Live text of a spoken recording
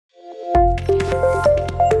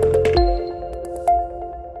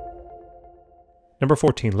Number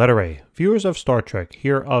 14, letter A. Viewers of Star Trek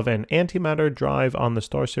hear of an antimatter drive on the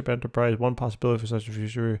Starship Enterprise. One possibility for such a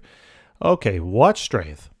future. Okay, what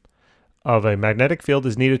strength of a magnetic field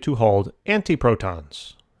is needed to hold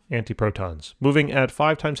antiprotons? Antiprotons, moving at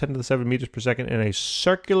 5 times 10 to the 7 meters per second in a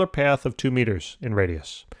circular path of 2 meters in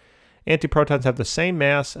radius. Antiprotons have the same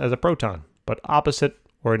mass as a proton, but opposite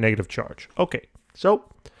or a negative charge. Okay, so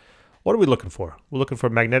what are we looking for? We're looking for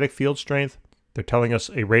magnetic field strength. They're telling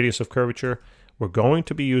us a radius of curvature. We're going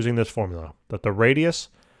to be using this formula that the radius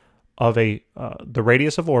of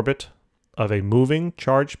orbit of a moving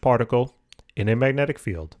charged particle in a magnetic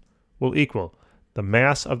field will equal the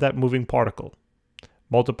mass of that moving particle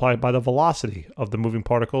multiplied by the velocity of the moving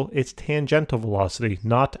particle, its tangential velocity,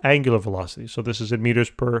 not angular velocity. So this is in meters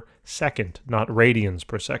per second, not radians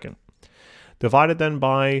per second. Divided then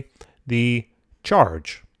by the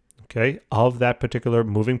charge, okay, of that particular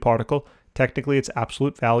moving particle, technically its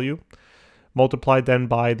absolute value, multiplied then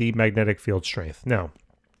by the magnetic field strength. Now,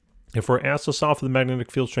 if we're asked to solve for the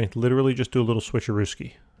magnetic field strength, literally just do a little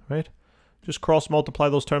switcherooski, right? Just cross multiply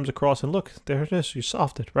those terms across and look, there it is, you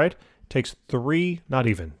solved it, right? It takes 2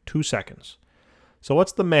 seconds. So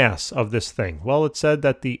what's the mass of this thing? Well, it said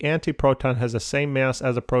that the antiproton has the same mass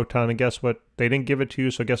as a proton, and guess what? They didn't give it to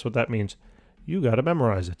you, so guess what that means? You got to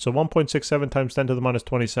memorize it. So 1.67 times 10 to the minus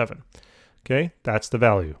 27. Okay, that's the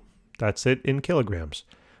value. That's it in kilograms.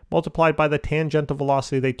 Multiplied by the tangential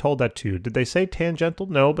velocity they told that to you. Did they say tangential?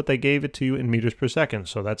 No, but they gave it to you in meters per second.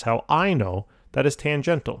 So that's how I know that is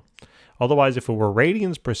tangential. Otherwise, if it were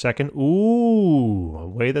radians per second, ooh, a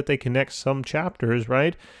way that they connect some chapters,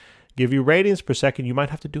 right? Give you radians per second, you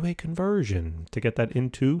might have to do a conversion to get that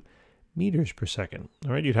into meters per second.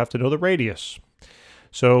 All right, you'd have to know the radius.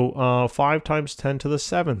 So 5 times 10 to the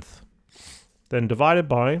 7th, then divided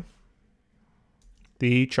by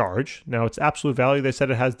the charge. Now its absolute value, they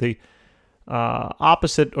said it has the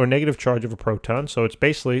opposite or negative charge of a proton. So it's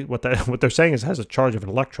basically what they're saying is it has a charge of an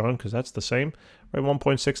electron, because that's the same, right?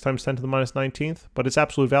 1.6 times 10 to the minus 19th, but it's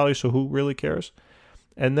absolute value, so who really cares?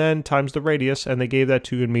 And then times the radius, and they gave that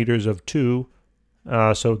to you in meters of 2.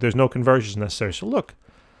 So there's no conversions necessary. So look,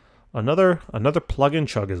 another plug and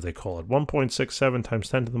chug, as they call it. 1.67 times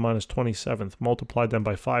 10 to the minus 27th, multiplied then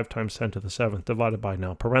by 5 times 10 to the 7th, divided by,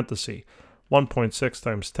 now parenthesis, 1.6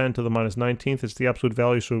 times 10 to the minus 19th is the absolute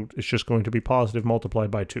value, so it's just going to be positive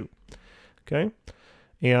multiplied by 2. Okay?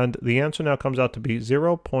 And the answer now comes out to be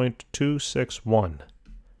 0.261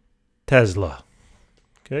 Tesla.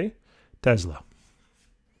 Okay? Tesla.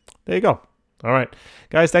 There you go. All right.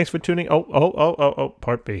 Guys, thanks for tuning.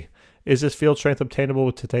 Part B. Is this field strength obtainable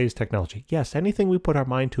with today's technology? Yes, anything we put our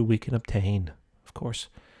mind to, we can obtain, of course.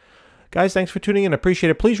 Guys, thanks for tuning in. I appreciate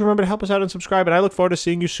it. Please remember to help us out and subscribe, and I look forward to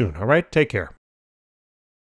seeing you soon. All right? Take care.